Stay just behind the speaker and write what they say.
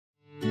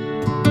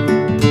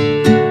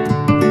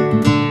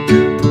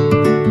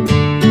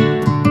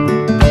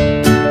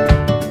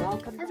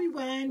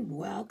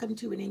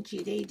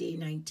INCHIE A, day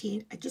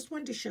 19. I just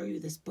wanted to show you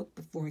this book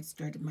before I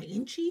started my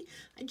INCHIE.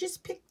 I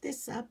just picked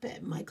this up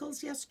at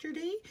Michael's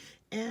yesterday,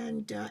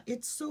 and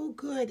it's so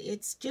good.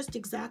 It's just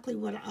exactly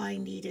what I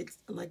needed,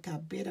 like a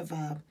bit of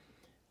an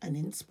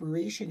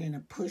inspiration and a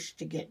push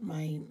to get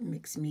my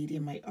mixed media,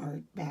 my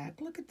art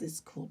back. Look at this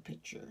cool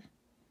picture.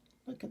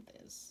 Look at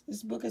this.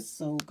 This book is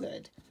so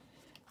good.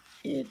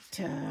 It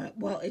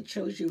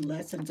shows you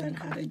lessons on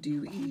how to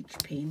do each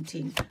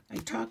painting. I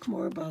talk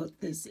more about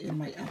this in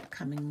my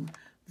upcoming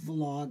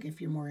vlog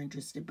if you're more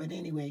interested. But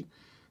anyway,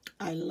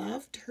 I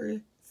loved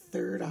her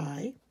third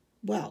eye.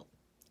 Well,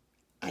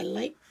 I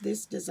liked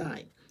this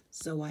design.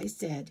 So I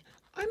said,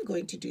 I'm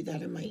going to do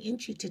that in my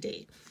INCHIE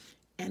today.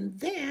 And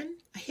then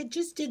I had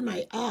just did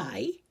my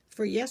eye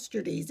for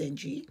yesterday's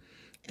INCHIE.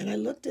 And I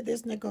looked at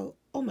this and I go,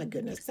 oh my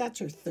goodness, that's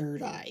her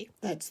third eye.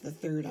 That's the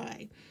third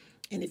eye.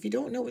 And if you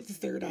don't know what the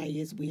third eye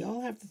is, we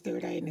all have the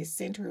third eye in the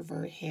center of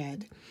our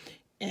head.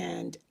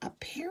 And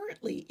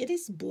apparently it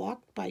is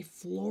blocked by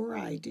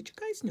fluoride. Did you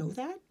guys know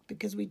that?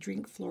 Because we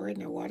drink fluoride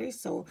in our water.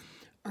 So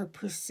our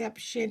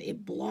perception,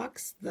 it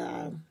blocks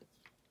the,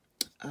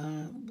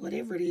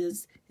 whatever it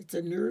is, it's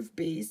a nerve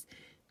base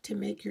to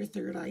make your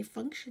third eye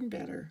function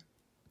better.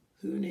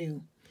 Who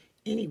knew?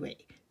 Anyway,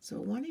 so I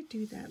want to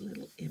do that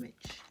little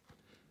image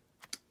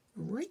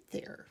right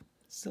there.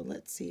 So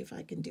let's see if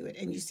I can do it.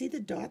 And you see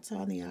the dots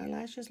on the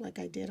eyelashes like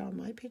I did on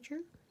my picture?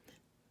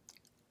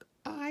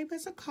 I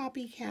was a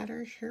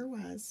copycatter, sure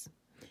was.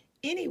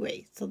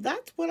 Anyway, so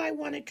that's what I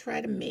want to try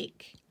to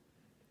make.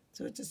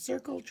 So it's a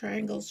circle,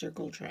 triangle,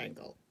 circle,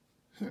 triangle.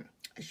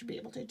 I should be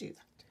able to do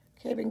that.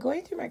 Okay, I've been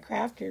going through my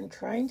crafter and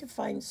trying to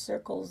find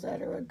circles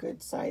that are a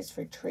good size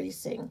for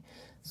tracing.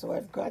 So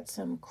I've got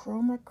some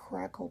Chroma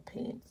Crackle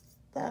paint.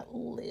 That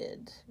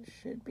lid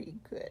should be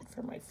good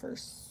for my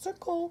first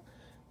circle.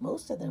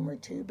 Most of them were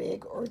too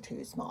big or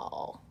too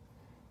small.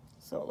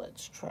 So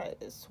let's try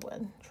this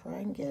one. Try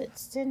and get it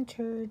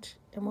centered,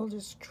 and we'll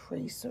just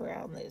trace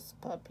around this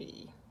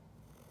puppy.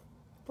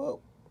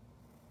 Whoa,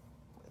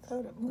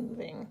 without it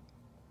moving.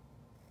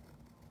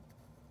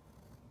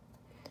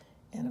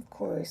 And of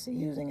course,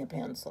 using a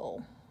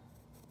pencil,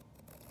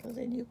 because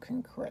then you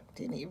can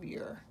correct any of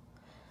your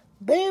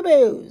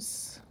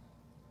boo-boos.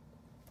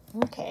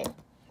 Okay.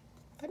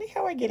 Funny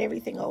how I get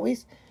everything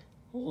always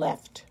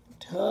left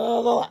to the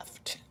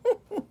left.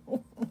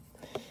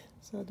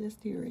 So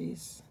just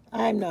erase.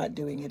 I'm not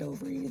doing it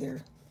over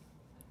either,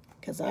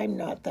 because I'm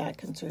not that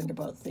concerned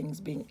about things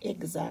being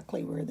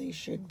exactly where they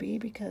should be,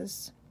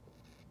 because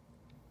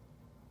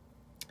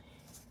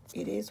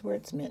it is where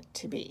it's meant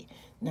to be.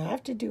 Now I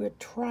have to do a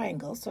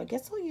triangle, so I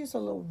guess I'll use a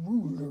little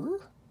ruler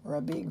or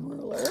a big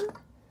ruler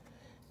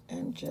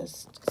and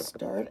just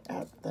start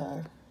at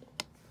the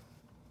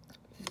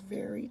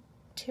very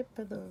tip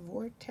of the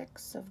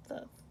vortex of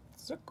the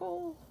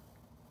circle.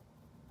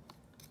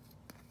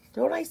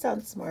 Don't I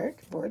sound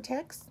smart?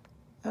 Vortex?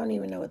 I don't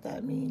even know what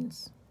that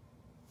means.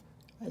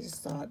 I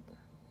just thought,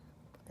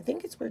 I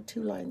think it's where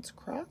two lines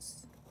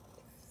cross.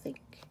 I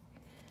think.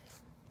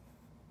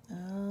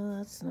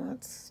 That's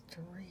not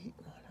straight,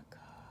 Monica.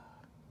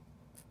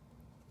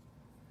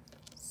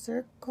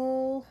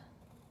 Circle.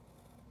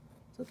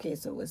 Okay,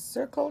 so it was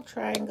circle,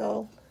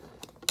 triangle,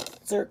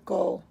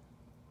 circle,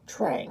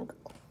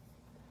 triangle.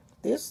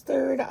 This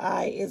third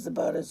eye is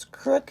about as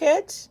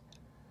crooked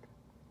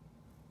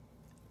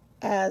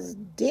as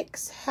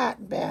Dick's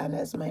hat band,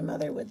 as my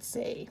mother would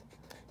say.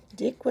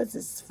 Dick was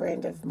his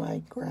friend of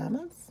my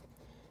grandma's,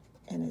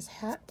 and his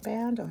hat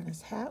band on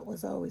his hat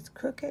was always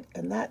crooked.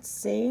 And that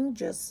saying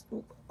just,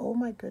 oh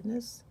my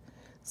goodness.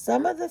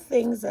 Some of the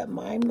things that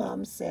my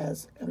mom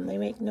says, and they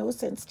make no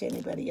sense to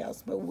anybody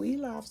else, but we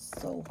laugh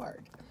so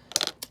hard.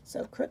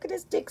 So crooked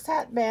as Dick's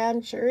hat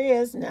band, sure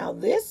is. Now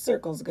this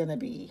circle's going to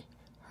be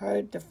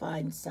hard to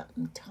find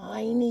something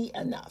tiny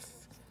enough.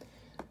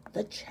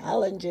 The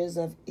challenges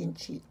of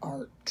INCHIE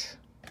art.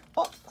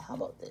 Oh, how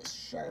about this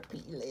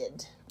Sharpie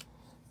lid?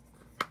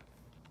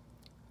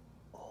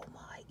 Oh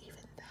my,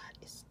 even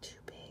that is too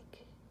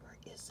big. Or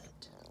is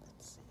it?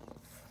 Let's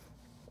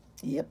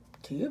see. Yep,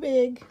 too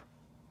big.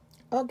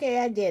 Okay,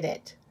 I did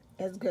it.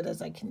 As good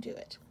as I can do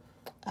it.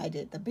 I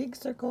did the big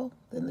circle,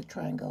 then the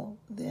triangle,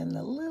 then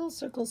the little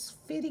circle's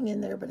fitting in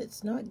there, but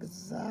it's not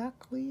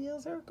exactly a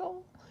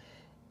circle.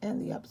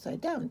 And the upside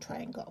down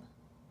triangle.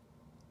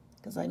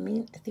 Because I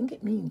think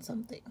it means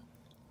something.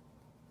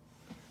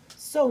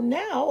 So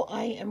now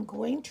I am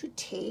going to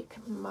take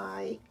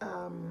my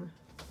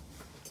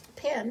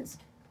pens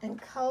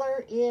and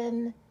color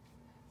in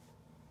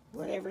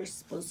whatever's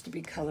supposed to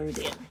be colored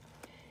in.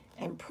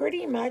 And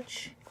pretty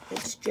much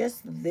it's just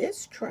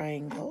this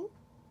triangle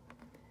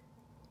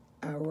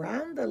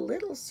around the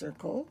little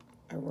circle,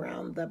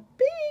 around the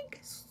big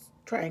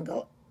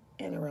triangle,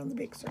 and around the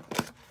big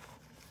circle.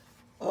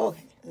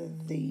 Okay,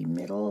 the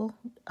middle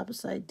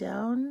upside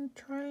down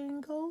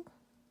triangle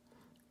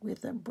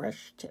with a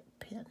brush tip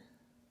pen.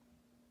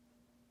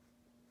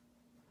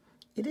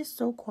 It is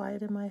so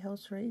quiet in my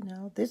house right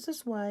now. This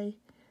is why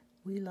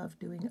we love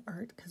doing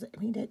art, because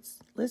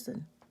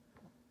listen,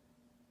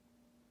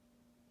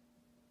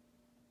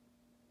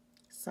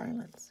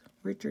 silence.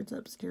 Richard's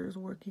upstairs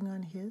working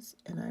on his,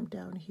 and I'm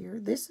down here.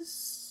 This is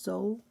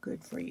so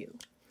good for you.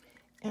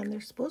 And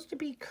there's supposed to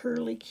be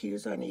curly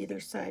cues on either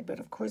side, but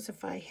of course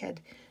if I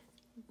had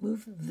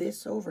moved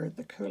this over,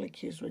 the curly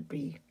cues would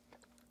be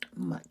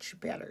much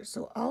better.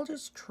 So I'll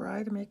just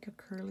try to make a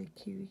curly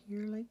cue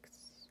here like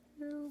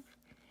so.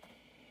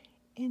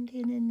 And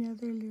then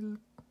another little,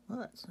 well,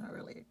 that's not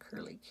really a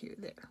curly cue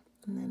there.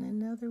 And then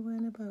another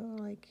one about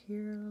like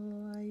here,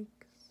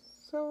 like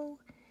so.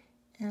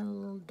 And a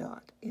little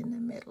dot in the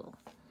middle.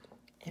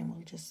 And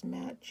we'll just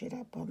match it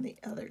up on the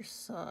other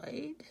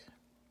side.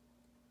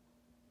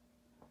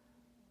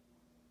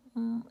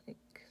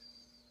 Like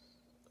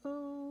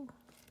so.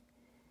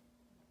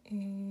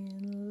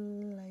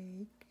 And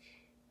like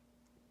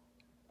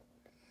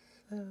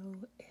so.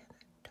 And a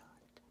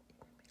dot in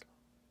the middle.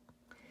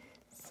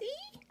 See?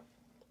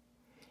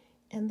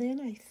 And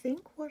then I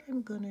think what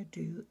I'm going to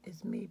do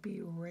is maybe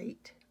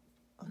right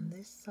on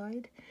this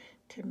side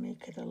to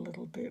make it a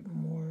little bit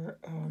more,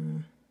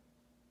 I'm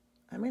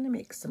going to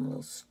make some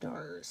little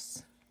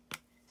stars,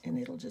 and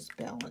it'll just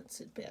balance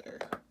it better.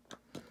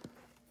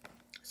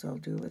 So I'll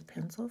do it with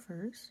pencil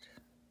first.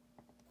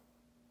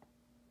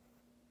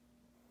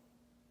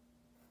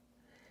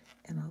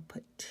 And I'll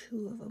put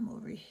 2 of them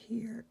over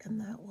here,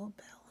 and that will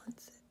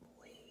balance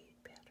it way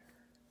better.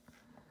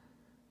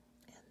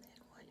 And then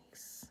when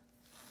he's,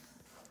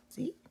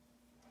 see?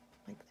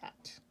 Like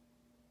that.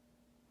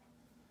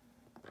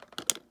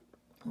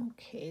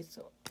 Okay,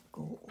 so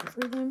go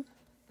over them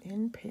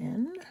in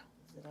pen.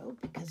 It out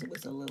because it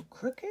was a little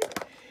crooked.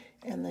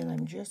 And then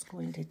I'm just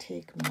going to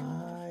take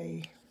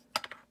my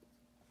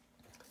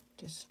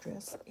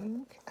distress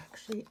ink.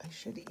 Actually, I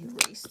should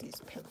erase these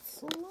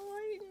pencil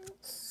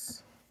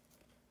lines.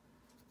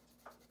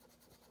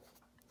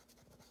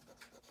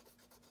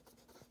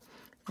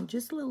 And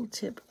just a little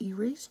tip,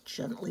 erase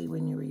gently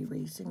when you're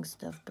erasing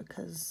stuff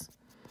because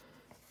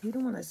you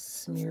don't want to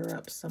smear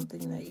up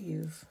something that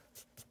you've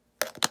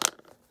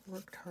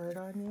worked hard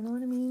on, you know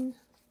what I mean?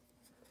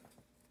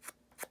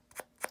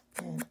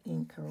 And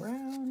ink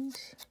around.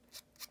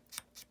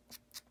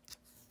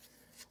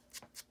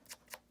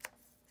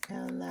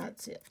 And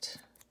that's it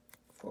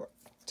for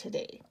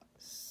today.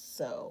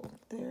 So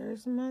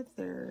there's my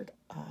third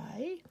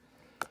eye.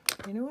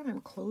 You know what?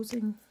 I'm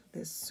closing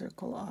this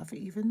circle off,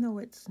 even though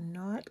it's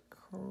not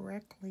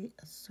correctly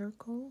a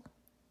circle.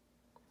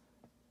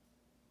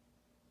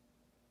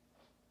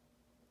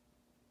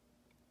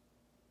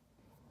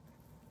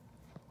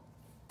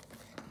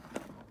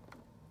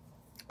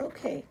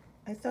 Okay,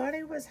 I thought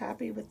I was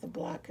happy with the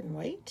black and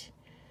white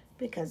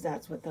because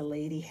that's what the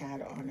lady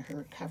had on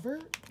her cover,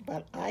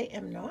 but I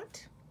am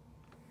not.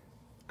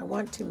 I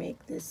want to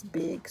make this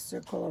big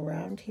circle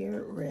around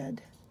here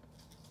red.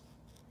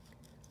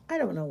 I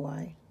don't know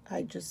why.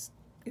 I was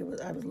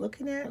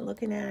looking at it,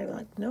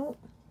 like, nope.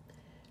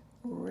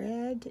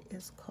 Red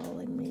is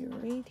calling me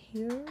right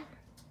here.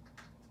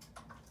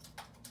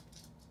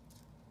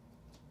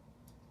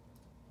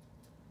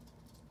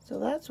 So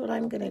that's what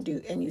I'm going to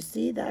do. And you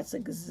see, that's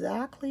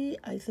exactly,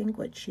 I think,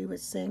 what she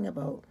was saying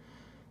about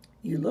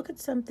you look at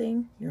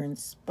something, you're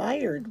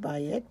inspired by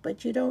it,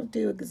 but you don't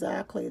do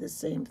exactly the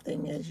same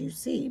thing as you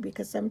see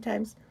because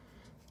sometimes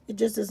it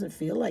just doesn't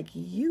feel like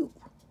you.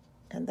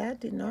 And that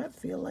did not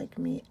feel like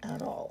me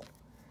at all.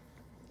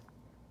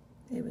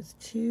 It was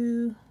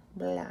too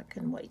black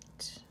and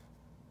white.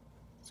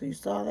 So you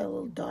saw the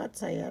little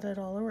dots I added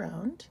all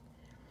around.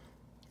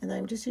 And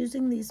I'm just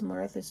using these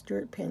Martha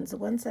Stewart pens, the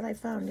ones that I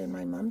found in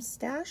my mom's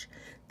stash.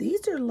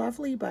 These are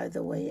lovely, by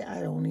the way.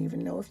 I don't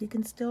even know if you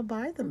can still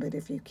buy them, but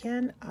if you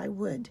can, I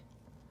would.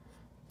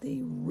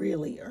 They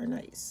really are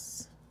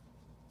nice.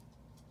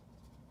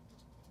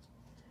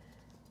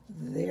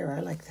 There,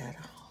 I like that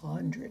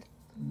 100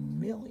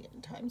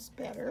 million times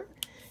better.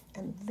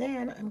 And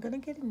then I'm going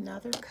to get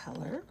another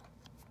color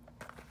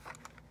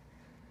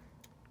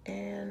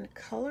and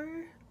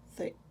color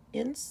the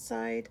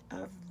inside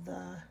of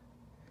the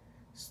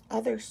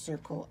other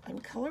circle. I'm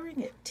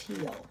coloring it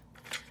teal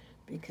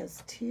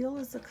because teal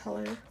is the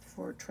color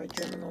for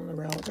trigeminal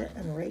neuralgia,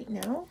 and right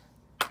now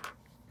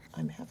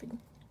I'm having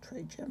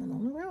trigeminal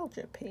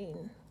neuralgia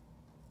pain.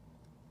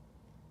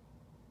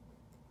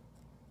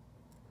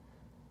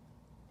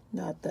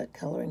 Not that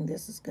coloring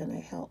this is going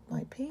to help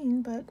my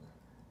pain, but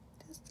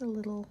just a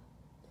little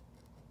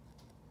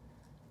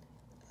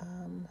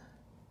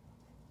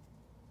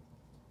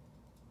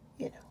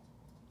you know.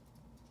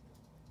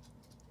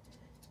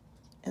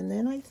 And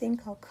then I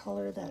think I'll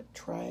color that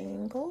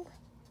triangle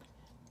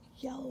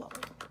yellow.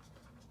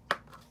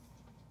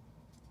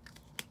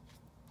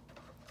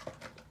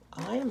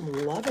 I am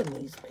loving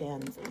these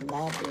pens,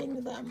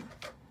 loving them.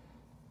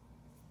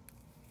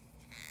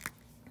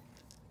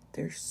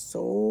 They're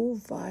so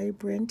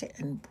vibrant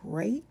and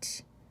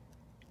bright.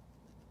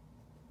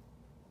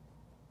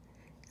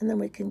 And then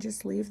we can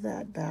just leave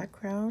that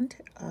background.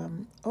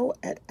 Oh,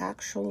 it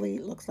actually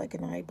looks like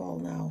an eyeball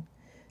now.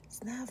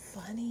 Isn't that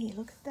funny?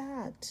 Look at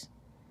that.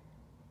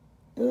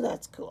 Ooh,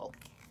 that's cool.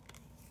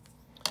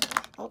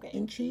 Okay,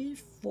 INCHIE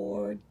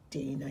for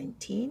day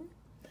 19.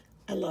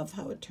 I love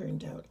how it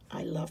turned out.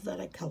 I love that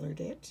I colored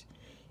it.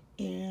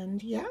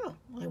 And yeah,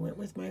 I went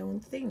with my own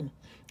thing.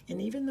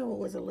 And even though it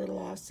was a little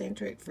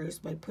off-center at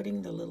first, by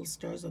putting the little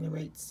stars on the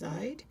right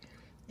side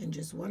and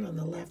just one on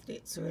the left,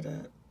 it sort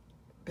of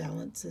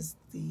balances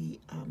the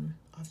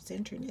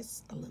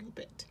off-centerness a little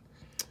bit.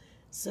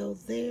 So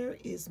there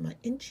is my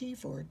INCHIE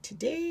for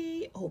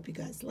today. I hope you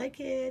guys like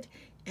it.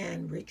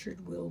 And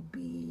Richard will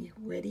be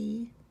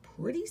ready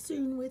pretty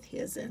soon with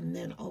his, and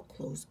then I'll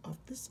close off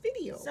this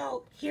video.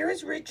 So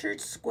here's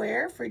Richard's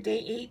square for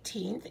day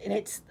 18th, and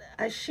it's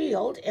a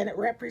shield, and it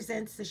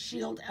represents the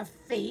shield of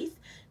faith,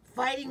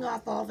 fighting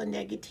off all the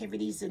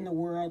negativities in the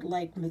world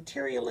like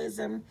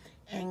materialism,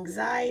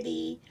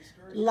 anxiety,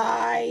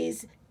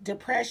 lies,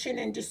 depression,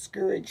 and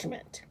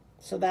discouragement.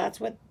 So that's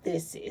what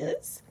this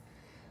is.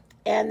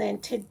 And then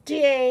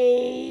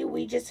today,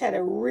 we just had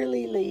a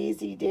really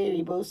lazy day.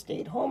 We both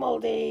stayed home all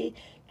day,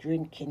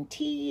 drinking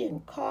tea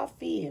and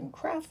coffee and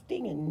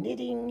crafting and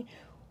knitting,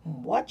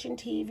 watching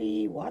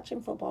TV,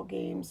 watching football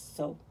games.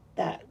 So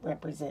that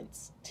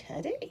represents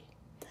today.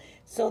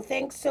 So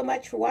thanks so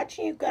much for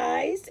watching, you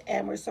guys.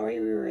 And we're sorry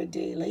we were a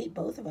day late,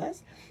 both of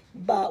us.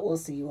 But we'll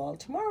see you all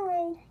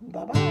tomorrow.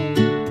 Bye-bye.